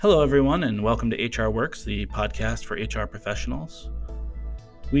Hello, everyone, and welcome to HR Works, the podcast for HR professionals.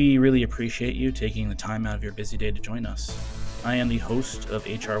 We really appreciate you taking the time out of your busy day to join us. I am the host of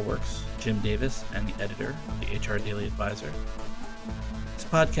HR Works, Jim Davis, and the editor of the HR Daily Advisor. This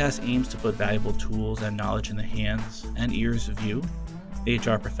podcast aims to put valuable tools and knowledge in the hands and ears of you, the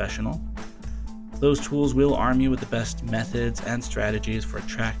HR professional. Those tools will arm you with the best methods and strategies for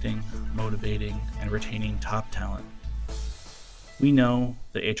attracting, motivating, and retaining top talent. We know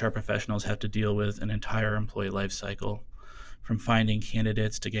that HR professionals have to deal with an entire employee life cycle, from finding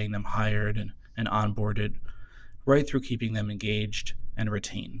candidates to getting them hired and onboarded, right through keeping them engaged and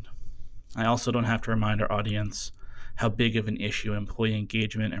retained. I also don't have to remind our audience how big of an issue employee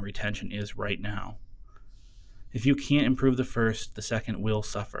engagement and retention is right now. If you can't improve the first, the second will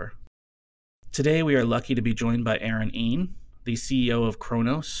suffer. Today, we are lucky to be joined by Aaron Ain, the CEO of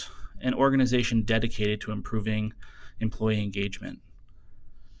Kronos, an organization dedicated to improving employee engagement.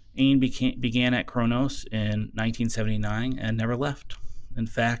 Ain began at Kronos in 1979 and never left. In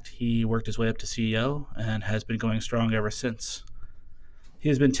fact, he worked his way up to CEO and has been going strong ever since. He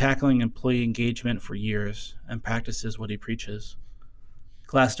has been tackling employee engagement for years and practices what he preaches.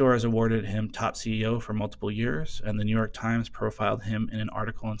 Glassdoor has awarded him top CEO for multiple years, and the New York Times profiled him in an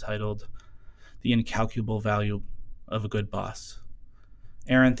article entitled The Incalculable Value of a Good Boss.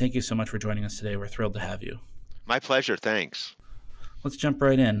 Aaron, thank you so much for joining us today. We're thrilled to have you. My pleasure. Thanks. Let's jump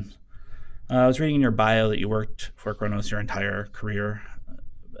right in. I was reading in your bio that you worked for Kronos your entire career.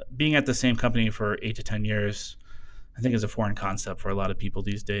 Being at the same company for 8 to 10 years, I think, is a foreign concept for a lot of people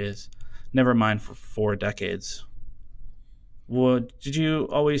these days. Never mind for 4 decades. Did you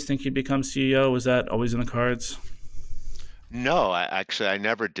always think you'd become CEO? Was that always in the cards? No, I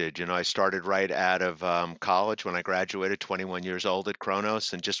never did. I started right out of college when I graduated, 21 years old at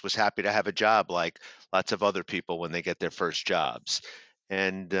Kronos, and just was happy to have a job like lots of other people when they get their first jobs.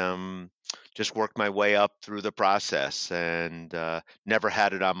 And just worked my way up through the process and never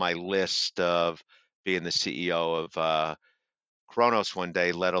had it on my list of being the CEO of Kronos one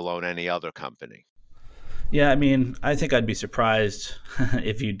day, let alone any other company. Yeah, I mean, I think I'd be surprised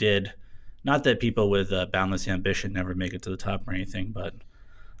if you did. Not that people with boundless ambition never make it to the top or anything, but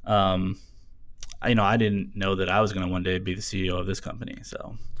um, I didn't know that I was going to one day be the CEO of this company.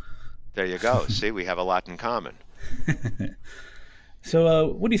 So, There you go. See, we have a lot in common. so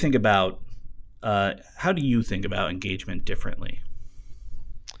what do you think about? How do you think about engagement differently?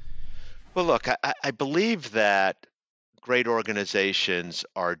 Well, look, I believe that great organizations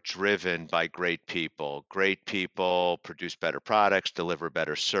are driven by great people. Great people produce better products, deliver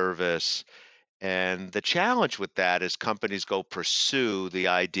better service. And the challenge with that is companies go pursue the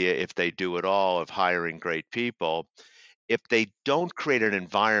idea, if they do it all, of hiring great people. If they don't create an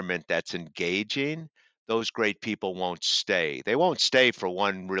environment that's engaging, those great people won't stay. They won't stay for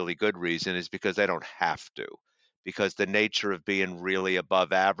one really good reason, is because they don't have to. Because the nature of being really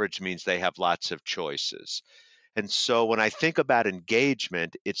above average means they have lots of choices. And so when I think about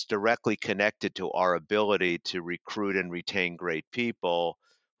engagement, it's directly connected to our ability to recruit and retain great people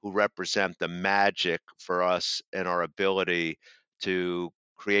who represent the magic for us and our ability to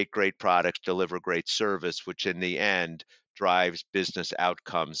create great products, deliver great service, which in the end drives business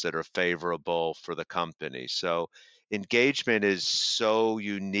outcomes that are favorable for the company. So engagement is so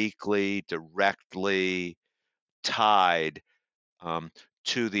uniquely, directly tied um,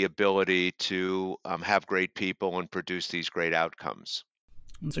 to the ability to have great people and produce these great outcomes.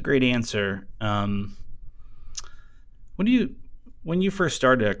 That's a great answer. When you when you first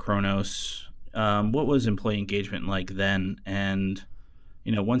started at Kronos, what was employee engagement like then? And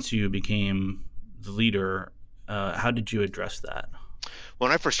once you became the leader, how did you address that?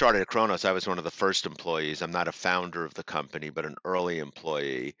 When I first started at Kronos, I was one of the first employees. I'm not a founder of the company, but an early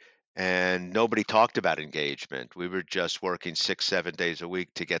employee. And nobody talked about engagement. We were just working 6, 7 days a week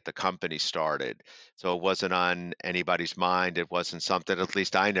to get the company started. So it wasn't on anybody's mind. It wasn't something, at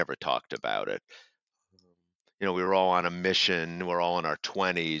least I never talked about it. We were all on a mission. We're all in our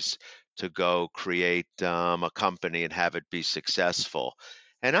 20s to go create a company and have it be successful.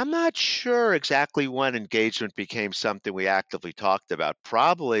 And I'm not sure exactly when engagement became something we actively talked about.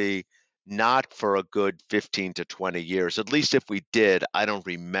 Probably not for a good 15 to 20 years. At least if we did, I don't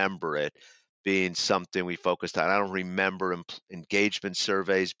remember it being something we focused on. I don't remember engagement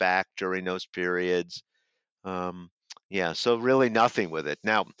surveys back during those periods. Um, yeah, so really nothing with it.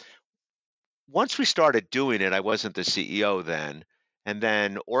 Now, once we started doing it, I wasn't the CEO then. And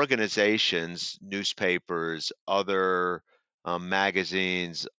then organizations, newspapers, other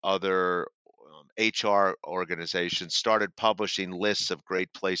magazines, other HR organizations started publishing lists of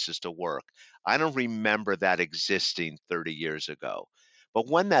great places to work. I don't remember that existing 30 years ago. But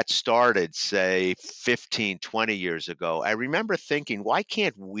when that started, say 15, 20 years ago, I remember thinking, why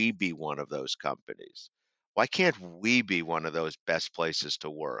can't we be one of those companies? Why can't we be one of those best places to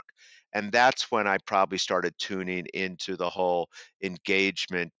work? And that's when I probably started tuning into the whole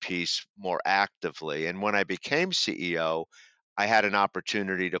engagement piece more actively. And when I became CEO, I had an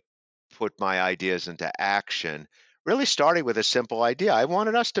opportunity to put my ideas into action, really starting with a simple idea. I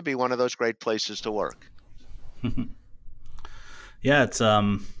wanted us to be one of those great places to work. Yeah, it's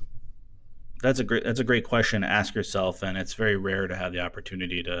that's a great question to ask yourself, and it's very rare to have the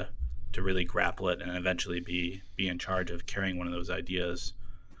opportunity to really grapple it and eventually be in charge of carrying one of those ideas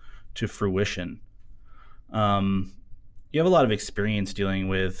to fruition. Um, you have a lot of experience dealing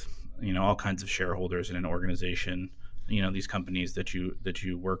with all kinds of shareholders in an organization. These companies that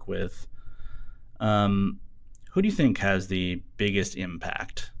you work with. Um, who do you think has the biggest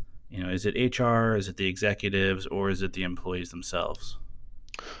impact? Is it HR? Is it the executives? Or is it the employees themselves?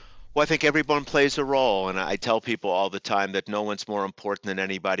 Well, I think everyone plays a role, and I tell people all the time that no one's more important than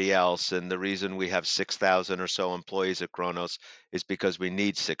anybody else. And the reason we have 6,000 or so employees at Kronos is because we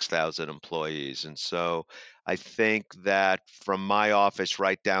need 6,000 employees. And so I think that from my office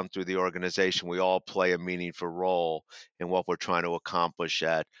right down through the organization, we all play a meaningful role in what we're trying to accomplish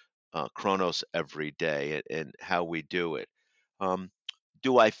at Kronos every day and how we do it. Um,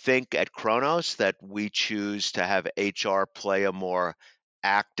 do I think at Kronos that we choose to have HR play a more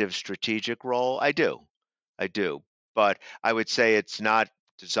active strategic role? I do. I do. But I would say it's not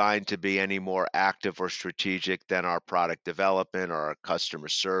designed to be any more active or strategic than our product development or our customer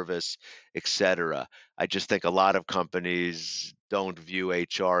service, et cetera. I just think a lot of companies don't view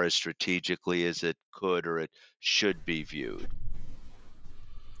HR as strategically as it could or it should be viewed.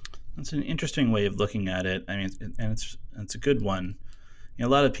 That's an interesting way of looking at it. I mean, and it's a good one. A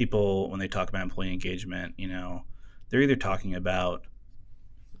lot of people when they talk about employee engagement, they're either talking about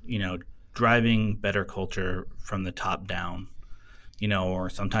you know driving better culture from the top down, or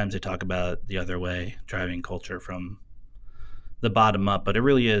sometimes they talk about the other way, driving culture from the bottom up. But it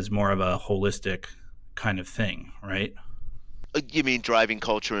really is more of a holistic kind of thing, right? You mean driving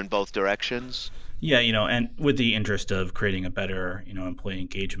culture in both directions? Yeah, and with the interest of creating a better, employee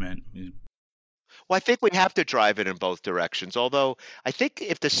engagement. Well, I think we have to drive it in both directions. Although I think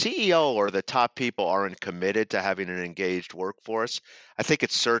if the CEO or the top people aren't committed to having an engaged workforce, I think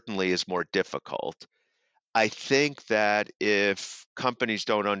it certainly is more difficult. I think that if companies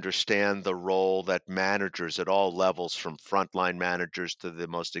don't understand the role that managers at all levels, from frontline managers to the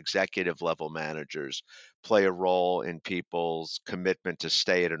most executive level managers, play a role in people's commitment to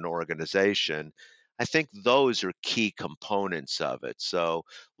stay at an organization, I think those are key components of it. So,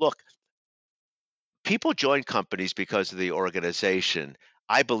 look, people join companies because of the organization.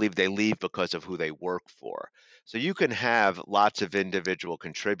 I believe they leave because of who they work for. So you can have lots of individual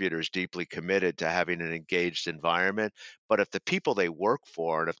contributors deeply committed to having an engaged environment, but if the people they work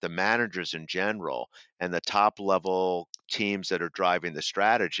for and if the managers in general and the top level teams that are driving the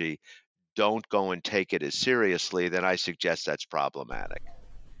strategy don't go and take it as seriously, then I suggest that's problematic.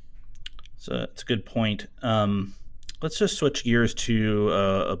 So it's a good point. Let's just switch gears to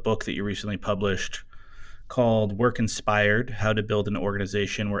a book that you recently published called Work Inspired: How to Build an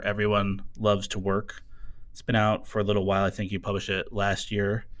Organization Where Everyone Loves to Work. It's been out for a little while. I think you published it last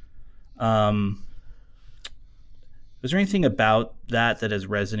year. Um, is there anything about that has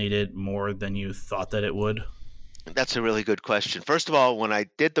resonated more than you thought that it would? That's a really good question. First of all, when I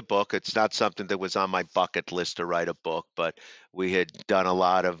did the book, it's not something that was on my bucket list to write a book, but we had done a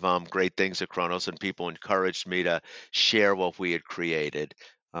lot of great things at Kronos, and people encouraged me to share what we had created.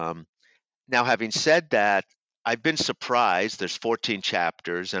 Um, Now, having said that, I've been surprised. There's 14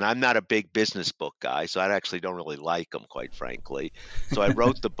 chapters, and I'm not a big business book guy, so I actually don't really like them, quite frankly. So I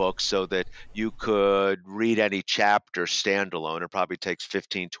wrote the book so that you could read any chapter standalone. It probably takes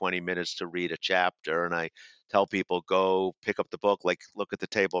 15, 20 minutes to read a chapter, and I tell people go pick up the book, like look at the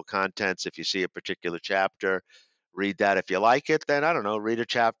table of contents. If you see a particular chapter, read that. If you like it, then I don't know, read a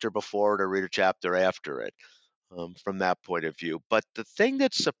chapter before it or read a chapter after it, from that point of view. But the thing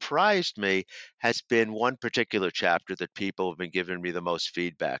that surprised me has been one particular chapter that people have been giving me the most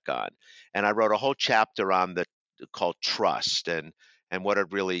feedback on. And I wrote a whole chapter on the called trust, and what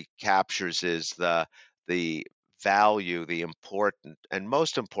it really captures is the value, the important, and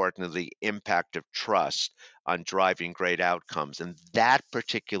most importantly, the impact of trust on driving great outcomes. And that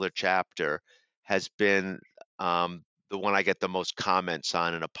particular chapter has been the one I get the most comments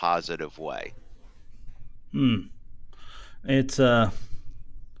on in a positive way. Hmm. It's I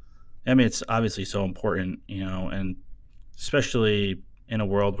mean, it's obviously so important, and especially in a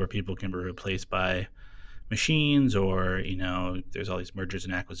world where people can be replaced by machines, or there's all these mergers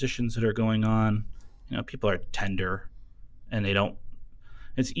and acquisitions that are going on. People are tender, and they don't.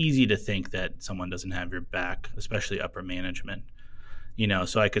 It's easy to think that someone doesn't have your back, especially upper management.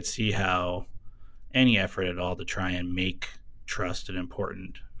 So I could see how any effort at all to try and make trust an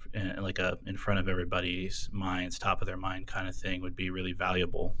important, like a in front of everybody's minds, top of their mind kind of thing, would be really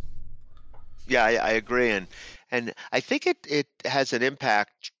valuable. Yeah, I agree, and I think it has an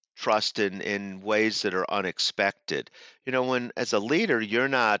impact trust in ways that are unexpected. When as a leader you're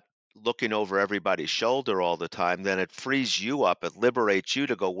not looking over everybody's shoulder all the time, then it frees you up, it liberates you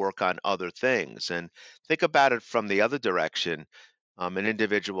to go work on other things. And think about it from the other direction. An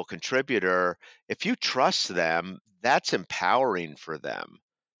individual contributor, if you trust them, that's empowering for them.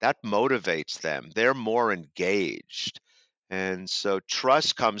 That motivates them. They're more engaged. And so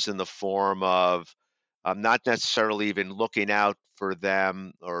trust comes in the form of not necessarily even looking out for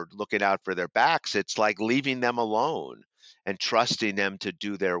them or looking out for their backs. It's like leaving them alone and trusting them to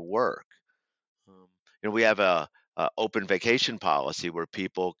do their work. Um, we have a open vacation policy where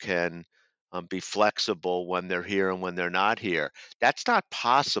people can be flexible when they're here and when they're not here. That's not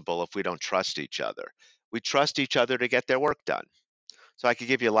possible if we don't trust each other. We trust each other to get their work done. So I could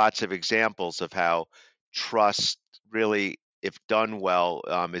give you lots of examples of how trust really, if done well,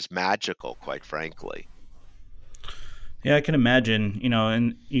 is magical, quite frankly. Yeah, I can imagine,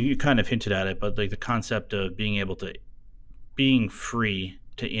 and you kind of hinted at it, but like the concept of being free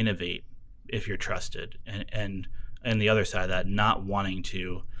to innovate if you're trusted, and the other side of that, not wanting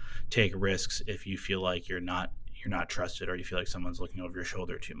to take risks if you feel like you're not trusted, or you feel like someone's looking over your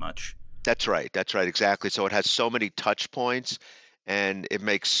shoulder too much. That's right. That's right. Exactly. So it has so many touch points and it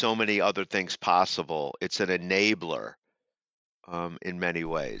makes so many other things possible. It's an enabler in many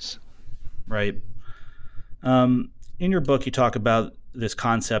ways. Right. In your book, you talk about this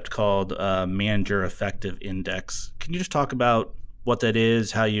concept called manager effective index. Can you just talk about what that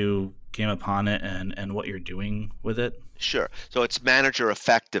is, how you came upon it, and what you're doing with it? Sure. So it's Manager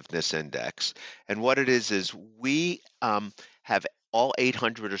Effectiveness Index. And what it is we have all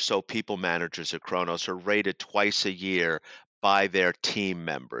 800 or so people managers at Kronos are rated twice a year by their team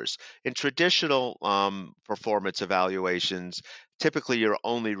members. In traditional performance evaluations, typically you're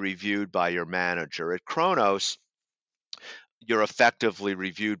only reviewed by your manager. At Kronos, you're effectively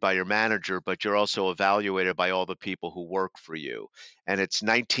reviewed by your manager, but you're also evaluated by all the people who work for you. And it's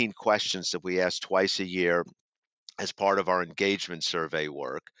 19 questions that we ask twice a year as part of our engagement survey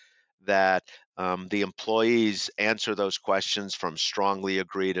work that the employees answer those questions from strongly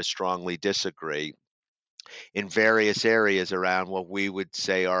agree to strongly disagree in various areas around what we would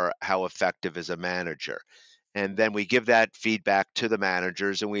say are how effective is a manager. And then we give that feedback to the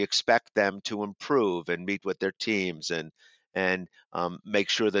managers, and we expect them to improve and meet with their teams and make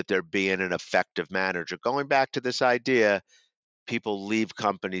sure that they're being an effective manager. Going back to this idea, people leave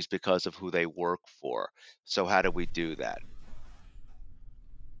companies because of who they work for. So how do we do that?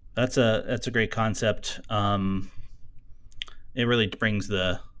 That's a great concept. It really brings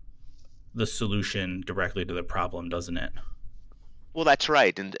the solution directly to the problem, doesn't it? Well, that's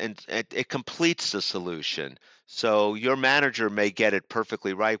right, and it completes the solution. So your manager may get it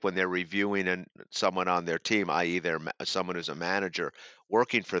perfectly right when they're reviewing someone on their team, i.e., someone who's a manager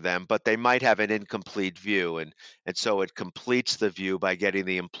working for them, but they might have an incomplete view, and so it completes the view by getting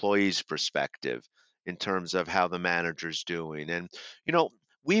the employee's perspective in terms of how the manager's doing. And you know,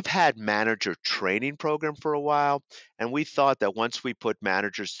 we've had manager training program for a while, and we thought that once we put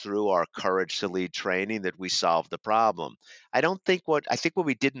managers through our Courage to Lead training, that we solved the problem. I think what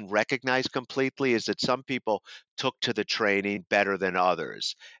we didn't recognize completely is that some people took to the training better than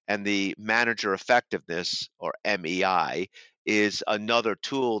others. And the manager effectiveness, or MEI, is another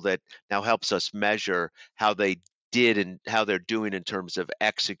tool that now helps us measure how they did and how they're doing in terms of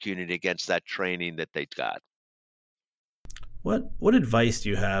executing against that training that they got. What advice do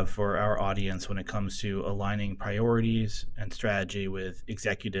you have for our audience when it comes to aligning priorities and strategy with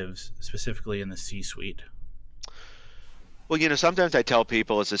executives, specifically in the C-suite? Well, sometimes I tell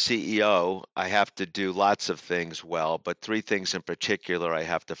people as a CEO, I have to do lots of things well, but three things in particular I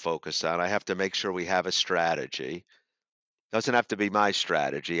have to focus on. I have to make sure we have a strategy. Doesn't have to be my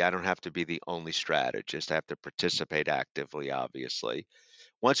strategy. I don't have to be the only strategist. I have to participate actively, obviously.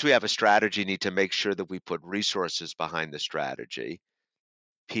 Once we have a strategy, need to make sure that we put resources behind the strategy,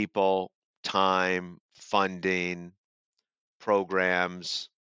 people, time, funding, programs.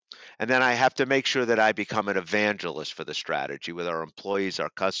 And then I have to make sure that I become an evangelist for the strategy with our employees,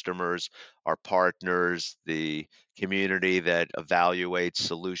 our customers, our partners, the community that evaluates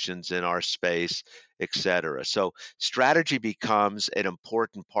solutions in our space, et cetera. So strategy becomes an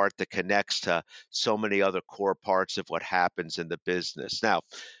important part that connects to so many other core parts of what happens in the business. Now,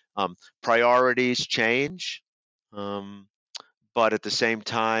 priorities change. Um, but at the same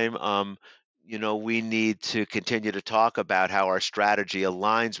time, we need to continue to talk about how our strategy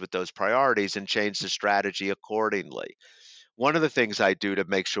aligns with those priorities and change the strategy accordingly. One of the things I do to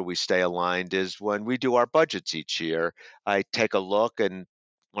make sure we stay aligned is when we do our budgets each year, I take a look, and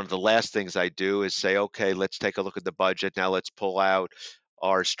one of the last things I do is say, okay, let's take a look at the budget. Now let's pull out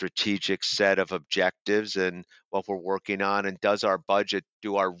our strategic set of objectives and what we're working on. And does our budget,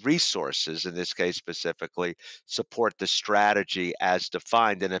 do our resources, in this case specifically, support the strategy as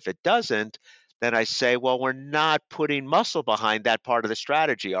defined? And if it doesn't, then I say, well, we're not putting muscle behind that part of the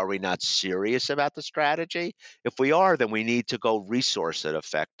strategy. Are we not serious about the strategy? If we are, then we need to go resource it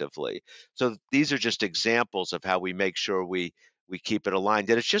effectively. So these are just examples of how we make sure we keep it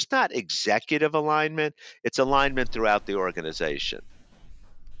aligned. And it's just not executive alignment, it's alignment throughout the organization.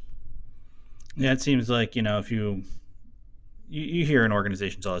 Yeah, it seems like, if you hear in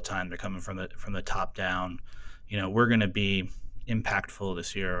organizations all the time, they're coming from the top down. We're going to be impactful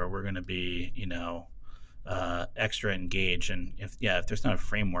this year, or we're going to be extra engaged. And if there's not a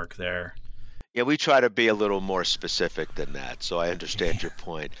framework there. Yeah, we try to be a little more specific than that. So I understand your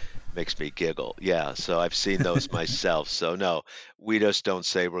point. Makes me giggle. Yeah, so I've seen those myself. So no, we just don't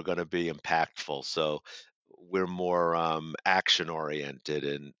say we're going to be impactful. So we're more action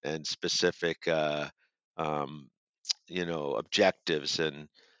oriented and specific, um, objectives and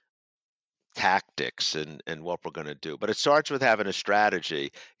tactics and what we're going to do. But it starts with having a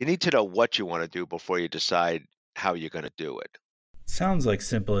strategy. You need to know what you want to do before you decide how you're going to do it. Sounds like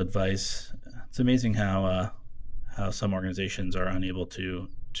simple advice. It's amazing how some organizations are unable to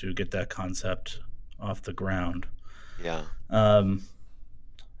get that concept off the ground. Yeah. Um,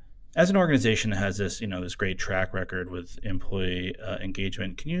 as an organization that has this great track record with employee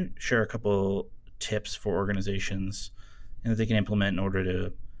engagement, can you share a couple tips for organizations that they can implement in order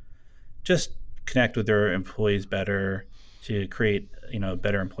to just connect with their employees better, to create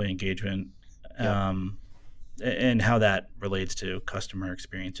better employee engagement, Yeah. um, and how that relates to customer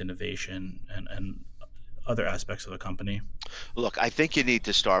experience, innovation, and other aspects of the company? Look, I think you need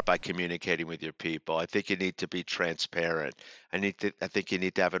to start by communicating with your people. I think you need to be transparent. I think you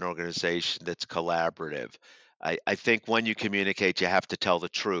need to have an organization that's collaborative. I think when you communicate, you have to tell the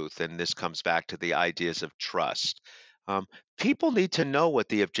truth, and this comes back to the ideas of trust. Um, People need to know what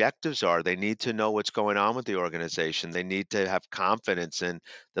the objectives are. They need to know what's going on with the organization. They need to have confidence in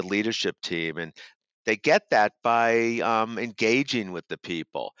the leadership team, and they get that by engaging with the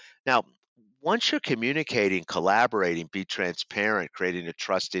people. Now, once you're communicating, collaborating, be transparent, creating a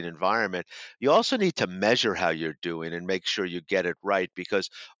trusting environment, you also need to measure how you're doing and make sure you get it right because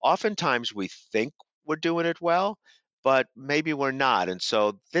oftentimes we think we're doing it well, but maybe we're not. And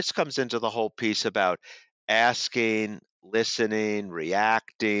so this comes into the whole piece about asking, listening,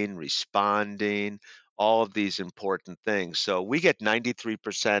 reacting, responding, all of these important things. So we get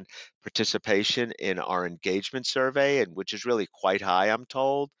 93% participation in our engagement survey, and which is really quite high, I'm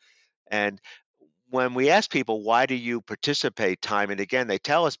told. And when we ask people, why do you participate time and again, they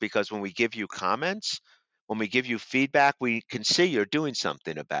tell us because when we give you comments, when we give you feedback, we can see you're doing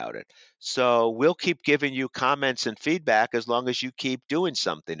something about it. So we'll keep giving you comments and feedback as long as you keep doing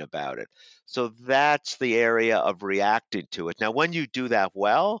something about it. So that's the area of reacting to it. Now, when you do that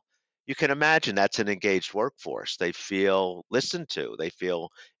well, you can imagine that's an engaged workforce. They feel listened to, they feel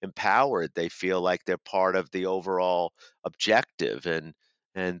empowered, they feel like they're part of the overall objective. And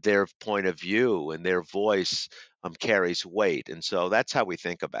their point of view and their voice carries weight. And so that's how we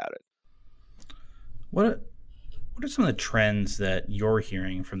think about it. What what are some of the trends that you're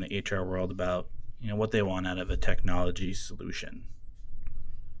hearing from the HR world about what they want out of a technology solution?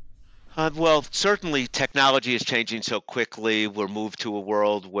 Well, certainly technology is changing so quickly. We're moved to a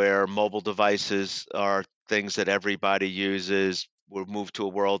world where mobile devices are things that everybody uses. We're moved to a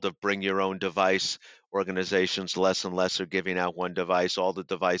world of bring your own device. Organizations less and less are giving out one device. All the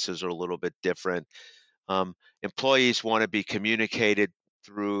devices are a little bit different. Employees want to be communicated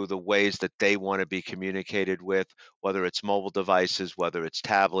through the ways that they want to be communicated with, whether it's mobile devices, whether it's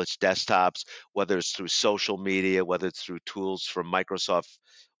tablets, desktops, whether it's through social media, whether it's through tools from Microsoft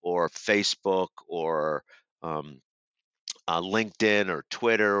or Facebook or um, LinkedIn or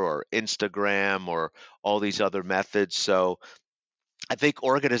Twitter or Instagram or all these other methods. So I think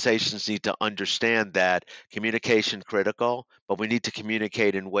organizations need to understand that communication critical, but we need to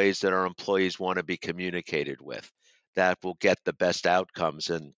communicate in ways that our employees want to be communicated with that will get the best outcomes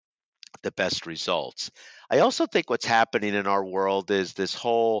and the best results. I also think what's happening in our world is this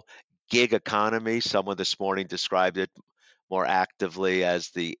whole gig economy. Someone this morning described it more actively as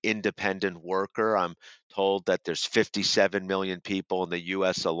the independent worker. I'm told that there's 57 million people in the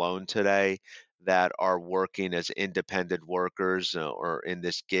US alone today that are working as independent workers or in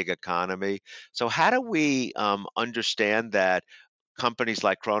this gig economy. So, how do we understand that companies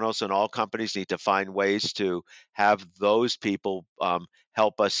like Kronos and all companies need to find ways to have those people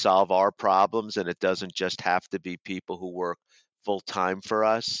help us solve our problems, and it doesn't just have to be people who work full time for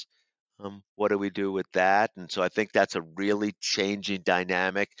us? What do we do with that? And so I think that's a really changing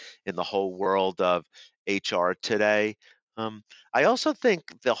dynamic in the whole world of HR today. Um, I also think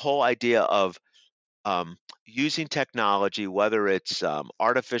the whole idea of um, using technology, whether it's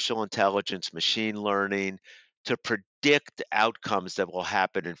artificial intelligence, machine learning, to predict outcomes that will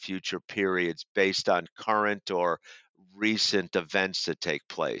happen in future periods based on current or recent events that take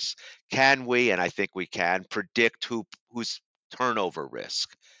place. Can we, and I think we can, predict who's turnover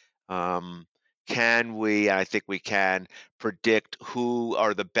risk? Um, can we, and I think we can, predict who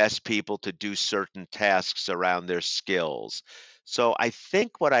are the best people to do certain tasks around their skills? So I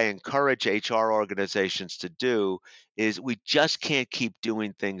think what I encourage HR organizations to do is we just can't keep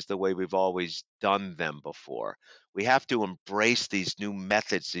doing things the way we've always done them before. We have to embrace these new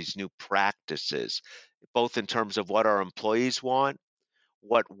methods, these new practices, both in terms of what our employees want,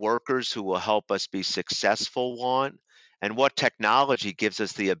 what workers who will help us be successful want, and what technology gives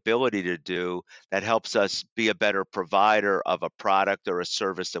us the ability to do that helps us be a better provider of a product or a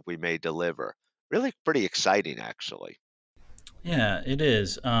service that we may deliver. Really pretty exciting, actually. Yeah, it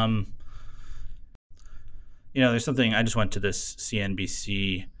is. There's something. I just went to this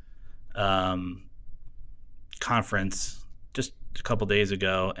CNBC um, conference just a couple days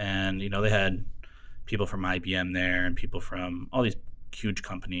ago, and they had people from IBM there and people from all these huge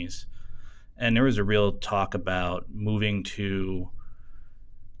companies, and there was a real talk about moving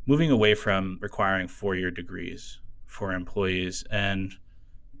away from requiring 4-year degrees for employees. And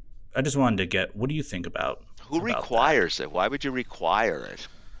I just wanted to get, what do you think Who about that? requires it? Why would you require it?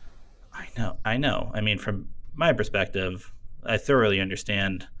 I know. I mean, from my perspective, I thoroughly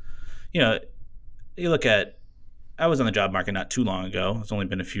understand. You know, you look at, I was on the job market not too long ago. It's only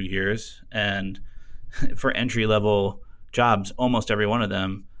been a few years, and for entry level jobs, almost every one of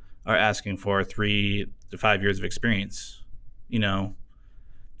them are asking for 3 to 5 years of experience. You know,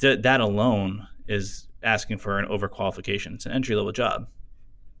 that alone is asking for an overqualification. It's an entry level job.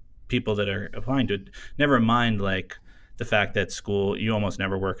 People that are applying to it, never mind like the fact that school, you almost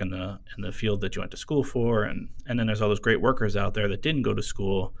never work in the field that you went to school for, and then there's all those great workers out there that didn't go to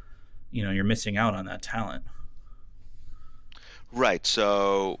school. You're missing out on that talent. Right.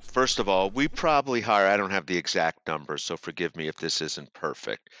 So, first of all, we probably hire, I don't have the exact numbers, so forgive me if this isn't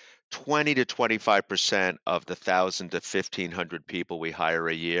perfect. 20 to 25% of the 1,000 to 1,500 people we hire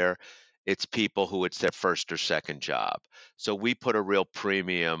a year, it's people who it's their first or second job. So, we put a real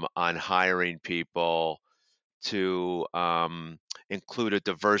premium on hiring people to include a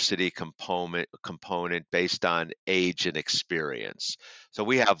diversity component based on age and experience. So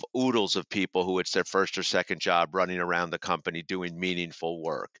we have oodles of people who it's their first or second job running around the company doing meaningful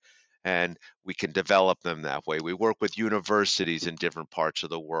work. And we can develop them that way. We work with universities in different parts of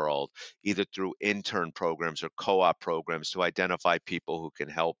the world, either through intern programs or co op programs to identify people who can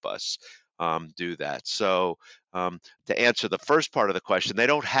help us do that. So, to answer the first part of the question, they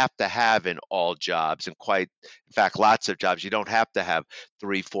don't have to have in all jobs, and quite in fact, lots of jobs, you don't have to have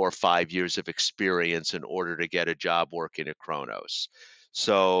 3, 4, 5 years of experience in order to get a job working at Kronos.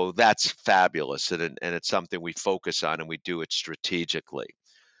 So that's fabulous, and it's something we focus on and we do it strategically.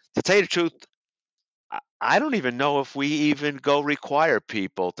 To tell you the truth, I don't even know if we even go require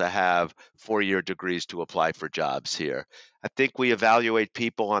people to have 4-year degrees to apply for jobs here. I think we evaluate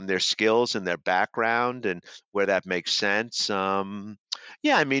people on their skills and their background and where that makes sense.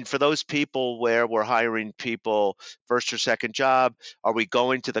 Yeah, I mean, for those people where we're hiring people first or second job, are we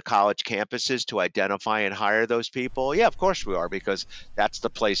going to the college campuses to identify and hire those people? Yeah, of course we are, because that's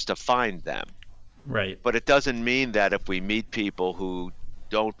the place to find them. Right. But it doesn't mean that if we meet people who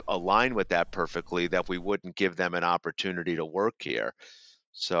don't align with that perfectly, that we wouldn't give them an opportunity to work here.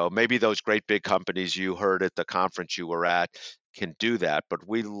 So maybe those great big companies you heard at the conference you were at can do that, but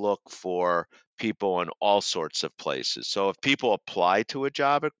we look for people in all sorts of places. So if people apply for a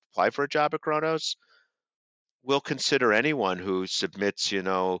job at Kronos, we'll consider anyone who submits,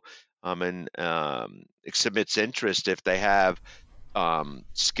 and submits interest if they have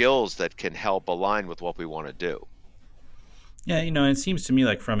skills that can help align with what we want to do. Yeah, it seems to me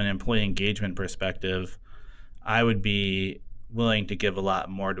like from an employee engagement perspective, I would be willing to give a lot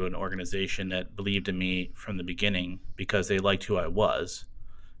more to an organization that believed in me from the beginning because they liked who I was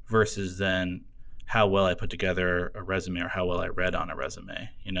versus then how well I put together a resume or how well I read on a resume,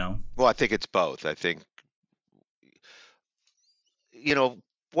 Well, I think it's both. I think,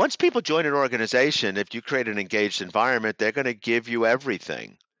 once people join an organization, if you create an engaged environment, they're going to give you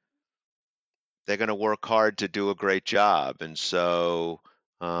everything. They're going to work hard to do a great job. And so,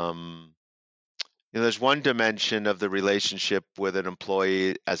 there's one dimension of the relationship with an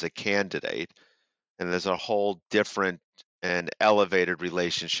employee as a candidate, and there's a whole different and elevated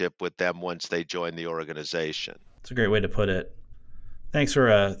relationship with them once they join the organization. It's a great way to put it. Thanks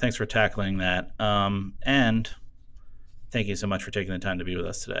for tackling that. And thank you so much for taking the time to be with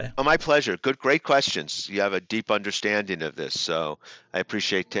us today. Oh, my pleasure. Great questions. You have a deep understanding of this, so I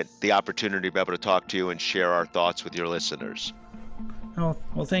appreciate the opportunity to be able to talk to you and share our thoughts with your listeners.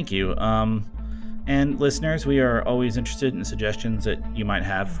 Well, thank you. And listeners, we are always interested in suggestions that you might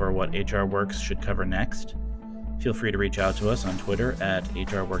have for what HR Works should cover next. Feel free to reach out to us on Twitter at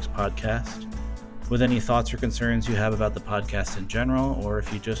HR Works Podcast with any thoughts or concerns you have about the podcast in general, or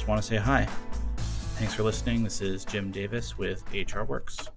if you just want to say hi. Thanks for listening. This is Jim Davis with HR Works.